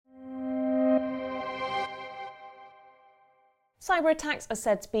Cyber attacks are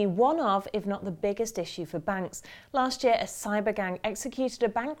said to be one of, if not the biggest issue for banks. Last year, a cyber gang executed a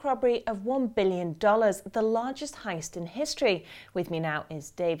bank robbery of $1 billion, the largest heist in history. With me now is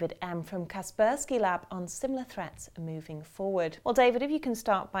David M. from Kaspersky Lab on similar threats moving forward. Well, David, if you can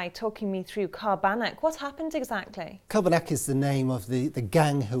start by talking me through Carbanak, what happened exactly? Carbanak is the name of the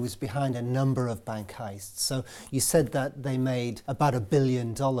gang who was behind a number of bank heists. So you said that they made about $1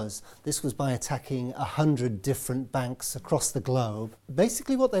 billion. This was by attacking 100 different banks across the globe.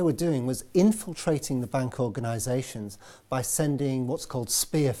 Basically what they were doing was infiltrating the bank organisations by sending what's called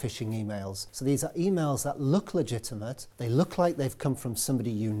spear phishing emails. So these are emails that look legitimate, they look like they've come from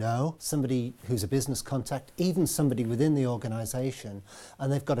somebody you know, somebody who's a business contact, even somebody within the organisation,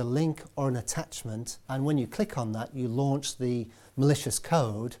 and they've got a link or an attachment, and when you click on that you launch the malicious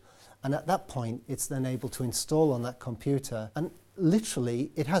code, and at that point it's then able to install on that computer, and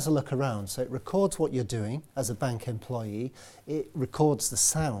literally it has a look around. So it records what you're doing as a bank employee, it records the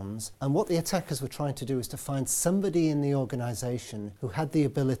sounds, and what the attackers were trying to do is to find somebody in the organisation who had the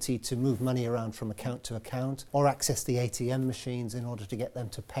ability to move money around from account to account or access the ATM machines in order to get them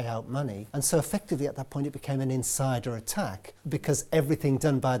to pay out money. And so effectively at that point it became an insider attack because everything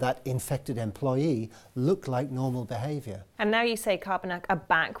done by that infected employee looked like normal behaviour. And now you say Carbanak are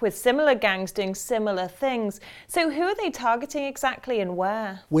back with similar gangs doing similar things. So who are they targeting exactly and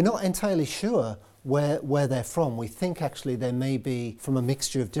where? We're not entirely sure where they're from. We think actually they may be from a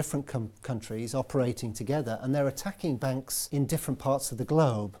mixture of different countries operating together, and they're attacking banks in different parts of the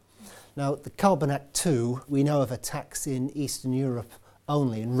globe. Now, the Carbanak 2, we know of attacks in Eastern Europe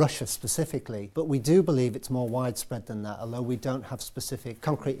only, in Russia specifically, but we do believe it's more widespread than that, although we don't have specific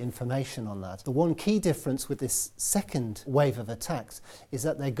concrete information on that. The one key difference with this second wave of attacks is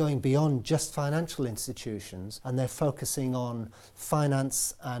that they're going beyond just financial institutions, and they're focusing on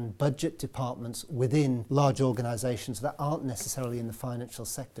finance and budget departments within large organisations that aren't necessarily in the financial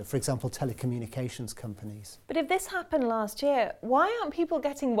sector, for example telecommunications companies. But if this happened last year, why aren't people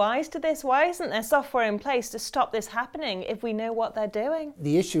getting wise to this? Why isn't there software in place to stop this happening if we know what they're doing?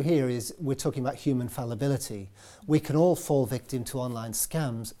 The issue here is we're talking about human fallibility. We can all fall victim to online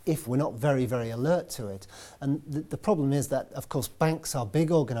scams if we're not very, very alert to it. And the problem is that, of course, banks are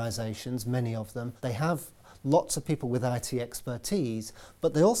big organisations, many of them. They have lots of people with IT expertise,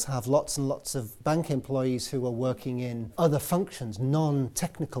 but they also have lots and lots of bank employees who are working in other functions,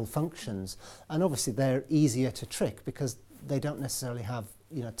 non-technical functions. And obviously they're easier to trick because they don't necessarily have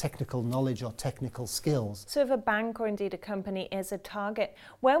technical knowledge or technical skills. So if a bank or indeed a company is a target,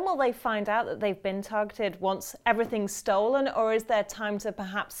 when will they find out that they've been targeted? Once everything's stolen, or is there time to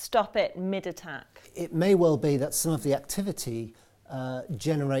perhaps stop it mid-attack? It may well be that some of the activity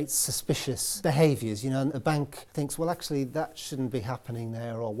generates suspicious behaviours. And a bank thinks, well, actually that shouldn't be happening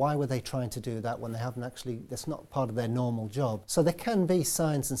there, or why were they trying to do that when they haven't actually, that's not part of their normal job. So there can be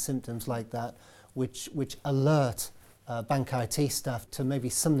signs and symptoms like that which alert bank IT staff to maybe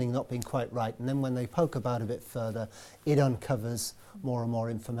something not being quite right, and then when they poke about a bit further, it uncovers more and more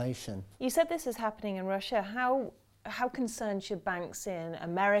information. You said this is happening in Russia. How concerned should banks in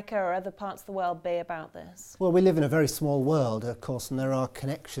America or other parts of the world be about this? Well, we live in a very small world, of course, and there are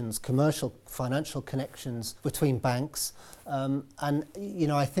connections, commercial, financial connections between banks. And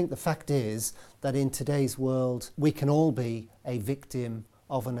I think the fact is that in today's world, we can all be a victim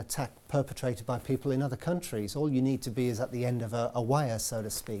of an attack perpetrated by people in other countries. All you need to be is at the end of a wire, so to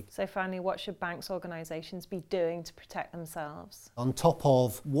speak. So finally, what should banks, organisations be doing to protect themselves? On top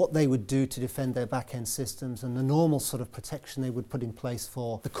of what they would do to defend their back-end systems and the normal sort of protection they would put in place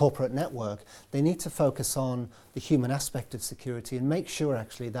for the corporate network, they need to focus on the human aspect of security and make sure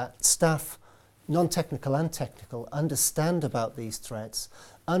actually that staff, non-technical and technical, understand about these threats,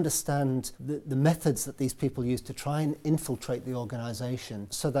 understand the methods that these people use to try and infiltrate the organisation,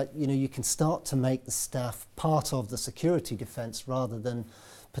 so that you can start to make the staff part of the security defence rather than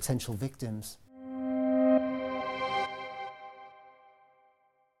potential victims.